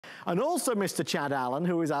and also Mr. Chad Allen,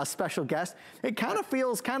 who is our special guest. It kind of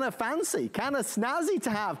feels kind of fancy, kind of snazzy to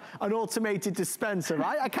have an automated dispenser,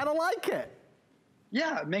 right? I kind of like it.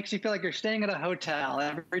 Yeah, it makes you feel like you're staying at a hotel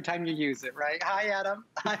every time you use it, right? Hi, Adam.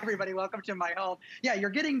 Hi, everybody. Welcome to my home. Yeah, you're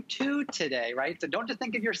getting 2 today, right? So don't just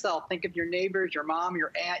think of yourself. Think of your neighbors, your mom,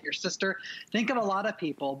 your aunt, your sister. Think of a lot of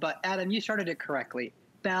people. But, Adam, you started it correctly.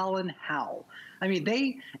 Bell and Howell. I mean,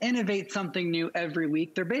 they innovate something new every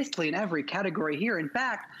week. They're basically in every category here. In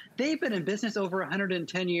fact, they've been in business over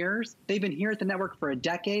 110 years. They've been here at the network for a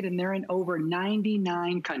decade, and they're in over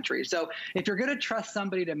 99 countries. So if you're going to trust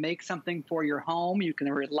somebody to make something for your home, you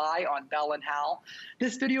can rely on Bell and Howell.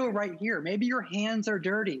 This video right here, maybe your hands are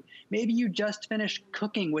dirty. Maybe you just finished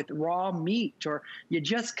cooking with raw meat, or you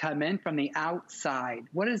just come in from the outside.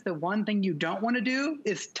 What is the one thing you don't want to do?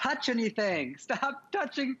 Is touch anything. Stop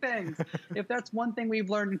touching things. If that's one thing we've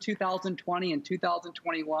learned in 2020 and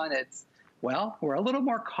 2021, it's, well, we're a little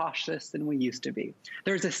more cautious than we used to be.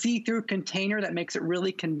 There's a see-through container that makes it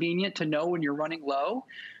really convenient to know when you're running low,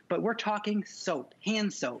 but we're talking soap,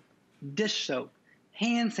 hand soap, dish soap,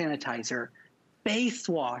 hand sanitizer, face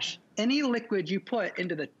wash, any liquid you put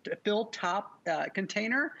into the filled top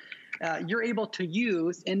container, you're able to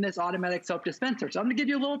use in this automatic soap dispenser. So I'm gonna give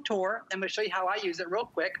you a little tour. I'm gonna show you how I use it real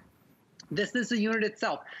quick. This is the unit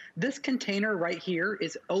itself. This container right here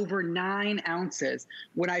is over 9 ounces.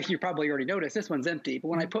 You probably already noticed, this one's empty, but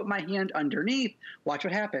when I put my hand underneath, watch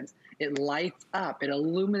what happens. It lights up, it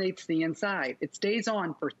illuminates the inside. It stays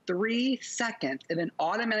on for 3 seconds and then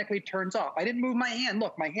automatically turns off. I didn't move my hand.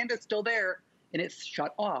 Look, my hand is still there and it's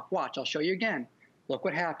shut off. Watch, I'll show you again. Look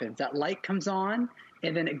what happens. That light comes on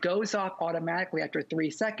and then it goes off automatically after 3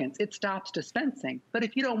 seconds. It stops dispensing. But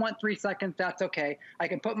if you don't want 3 seconds, that's okay. I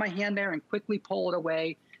can put my hand there and quickly pull it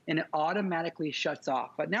away, and it automatically shuts off.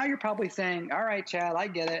 But now you're probably saying, all right, Chad, I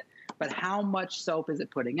get it. But how much soap is it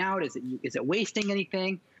putting out? Is it wasting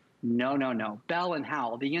anything? No, no, no. Bell and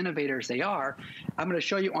Howell, the innovators they are, I'm going to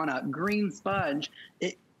show you on a green sponge.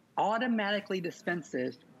 It automatically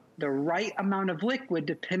dispenses the right amount of liquid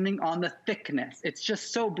depending on the thickness. It's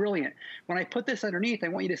just so brilliant. When I put this underneath, I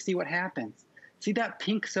want you to see what happens. See that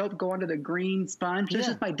pink soap go onto the green sponge? This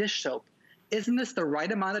is my dish soap. Isn't this the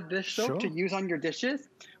right amount of dish soap to use on your dishes?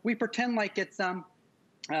 We pretend like it's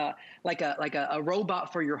like a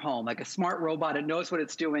robot for your home, like a smart robot. It knows what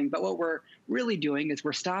it's doing. But what we're really doing is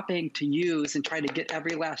we're stopping to use and try to get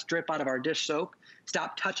every last drip out of our dish soap.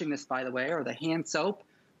 Stop touching this, by the way, or the hand soap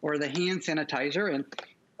or the hand sanitizer. And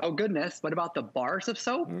oh goodness, what about the bars of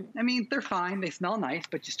soap? I mean, they're fine, they smell nice,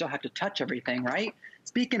 but you still have to touch everything, right?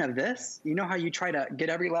 Speaking of this, you know how you try to get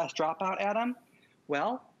every last drop out, Adam?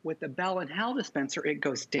 Well, with the Bell and Howell dispenser, it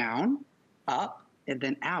goes down, up, and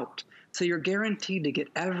then out. So you're guaranteed to get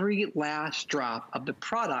every last drop of the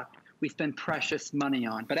product we spend precious money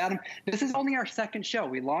on. But Adam, this is only our 2nd show.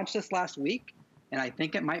 We launched this last week, and I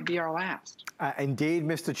think it might be our last. Indeed,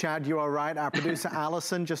 Mr. Chad, you are right. Our producer,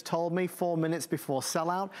 Allison, just told me 4 minutes before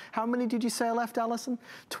sellout. How many did you say are left, Allison?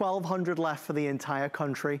 1,200 left for the entire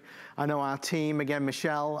country. I know our team, again,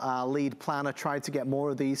 Michelle, our lead planner, tried to get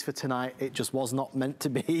more of these for tonight. It just was not meant to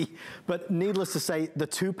be. But needless to say, the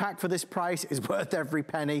 2-pack for this price is worth every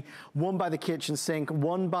penny. 1 by the kitchen sink,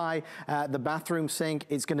 1 by the bathroom sink.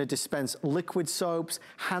 It's gonna dispense liquid soaps,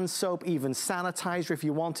 hand soap, even sanitizer if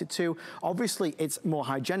you wanted to. Obviously, it's more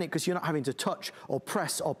hygienic because you're not having to touch or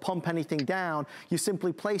press or pump anything down. You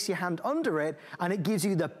simply place your hand under it and it gives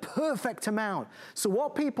you the perfect amount. So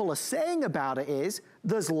what people are saying about it is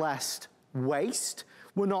there's less waste.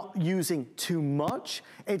 We're not using too much.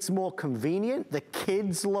 It's more convenient. The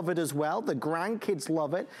kids love it as well. The grandkids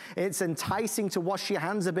love it. It's enticing to wash your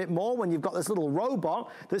hands a bit more when you've got this little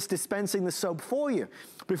robot that's dispensing the soap for you.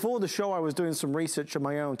 Before the show, I was doing some research of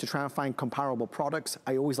my own to try and find comparable products.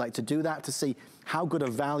 I always like to do that to see how good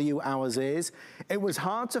a value ours is. It was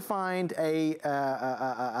hard to find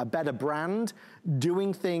a better brand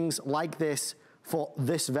doing things like this for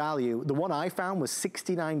this value. The one I found was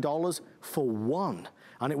 $69 for 1.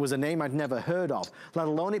 And it was a name I'd never heard of, let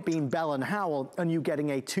alone it being Bell and Howell and you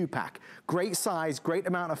getting a 2-pack. Great size, great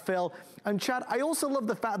amount of fill. And Chad, I also love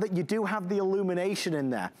the fact that you do have the illumination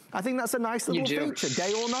in there. I think that's a nice little feature,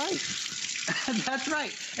 day or night. That's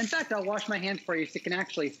right. In fact, I'll wash my hands for you so you can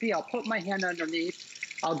actually see. I'll put my hand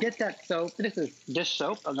underneath. I'll get that soap. This is dish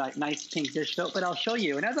soap, a nice pink dish soap, but I'll show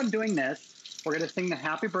you. And as I'm doing this, we're gonna sing the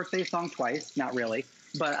happy birthday song twice, not really.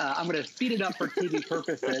 But I'm going to speed it up for TV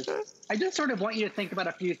purposes. I just sort of want you to think about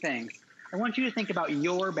a few things. I want you to think about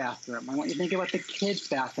your bathroom. I want you to think about the kids'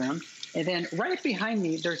 bathroom. And then right behind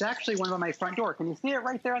me, there's actually one on my front door. Can you see it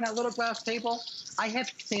right there on that little glass table? I have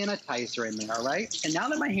sanitizer in there, all right? And now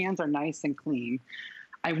that my hands are nice and clean,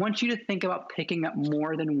 I want you to think about picking up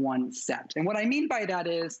more than one set. And what I mean by that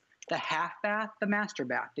is the half bath, the master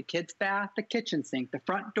bath, the kids' bath, the kitchen sink, the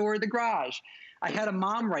front door, the garage. I had a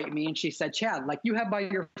mom write me and she said, Chad, like you have by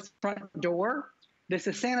your front door, this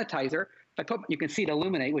is sanitizer. If I put, you can see it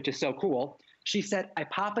illuminate, which is so cool. She said, I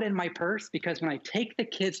pop it in my purse because when I take the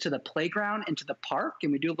kids to the playground and to the park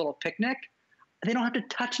and we do a little picnic, they don't have to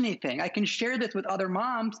touch anything. I can share this with other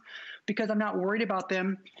moms because I'm not worried about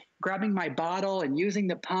them grabbing my bottle and using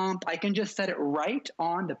the pump. I can just set it right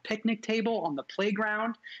on the picnic table, on the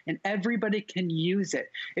playground, and everybody can use it.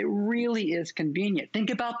 It really is convenient.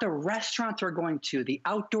 Think about the restaurants we're going to, the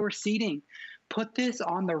outdoor seating. Put this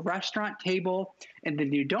on the restaurant table, and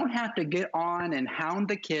then you don't have to get on and hound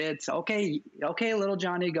the kids. Okay, little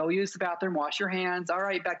Johnny, go use the bathroom, wash your hands. All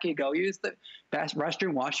right, Becky, go use the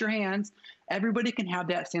restroom, wash your hands. Everybody can have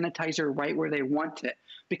that sanitizer right where they want it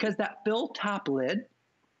because that fill top lid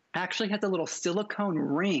actually has a little silicone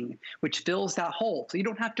ring which fills that hole. So you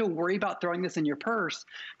don't have to worry about throwing this in your purse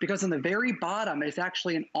because on the very bottom is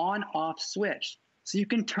actually an on-off switch. So you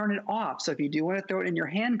can turn it off. So if you do want to throw it in your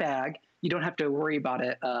handbag, you don't have to worry about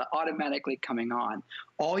it automatically coming on.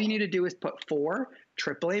 All you need to do is put 4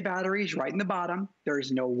 AAA batteries right in the bottom.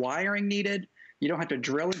 There's no wiring needed. You don't have to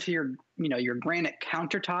drill into your granite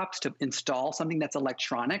countertops to install something that's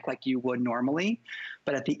electronic like you would normally.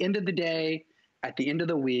 But at the end of the day, at the end of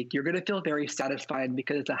the week, you're going to feel very satisfied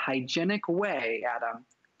because it's a hygienic way, Adam,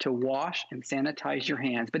 to wash and sanitize your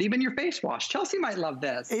hands, but even your face wash. Chelsea might love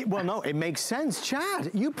this. Well, no, it makes sense. Chad,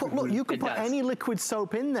 you put, look, you could put any liquid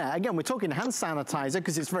soap in there. Again, we're talking hand sanitizer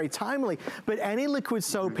because it's very timely, but any liquid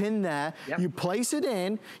soap in there, you place it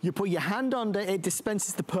in, you put your hand under, it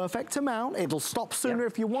dispenses the perfect amount. It'll stop sooner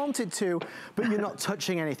if you want it to, but you're not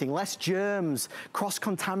touching anything. Less germs,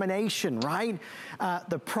 cross-contamination, right?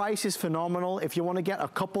 The price is phenomenal. If you want to get a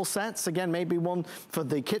couple sets, again, maybe one for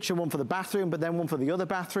the kitchen, one for the bathroom, but then one for the other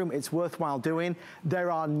bathroom, it's worthwhile doing. There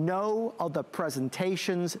are no other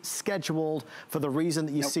presentations scheduled for the reason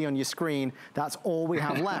that you see on your screen. That's all we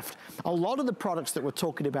have left. A lot of the products that we're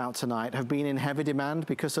talking about tonight have been in heavy demand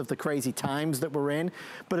because of the crazy times that we're in,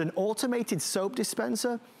 but an automated soap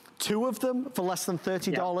dispenser, 2 of them for less than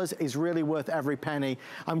 $30 is really worth every penny.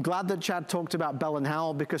 I'm glad that Chad talked about Bell &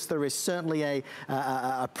 Howell because there is certainly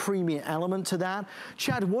a premium element to that.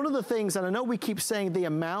 Chad, one of the things, and I know we keep saying the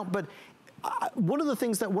amount, but one of the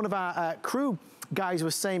things that one of our crew guys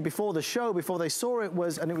was saying before the show, before they saw it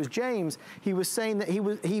was, and it was James, he was saying that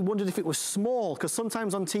he wondered if it was small, because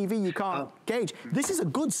sometimes on TV you can't gauge. This is a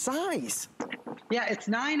good size. Yeah, it's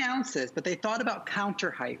 9 ounces, but they thought about counter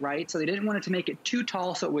height, right? So they didn't want it to make it too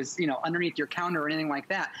tall so it was, underneath your counter or anything like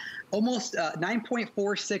that. Almost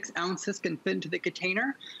 9.46 ounces can fit into the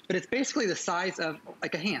container, but it's basically the size of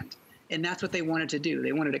like a hand. And that's what they wanted to do.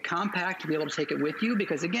 They wanted it compact to be able to take it with you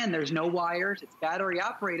because, again, there's no wires. It's battery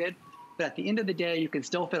operated. But at the end of the day, you can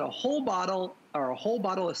still fit a whole bottle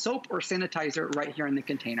of soap or sanitizer right here in the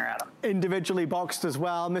container, Adam. Individually boxed as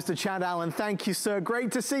well. Mr. Chad Allen, thank you, sir.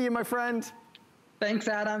 Great to see you, my friend. Thanks,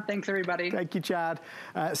 Adam. Thanks, everybody. Thank you, Chad.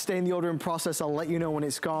 Stay in the ordering process. I'll let you know when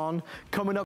it's gone. Coming up.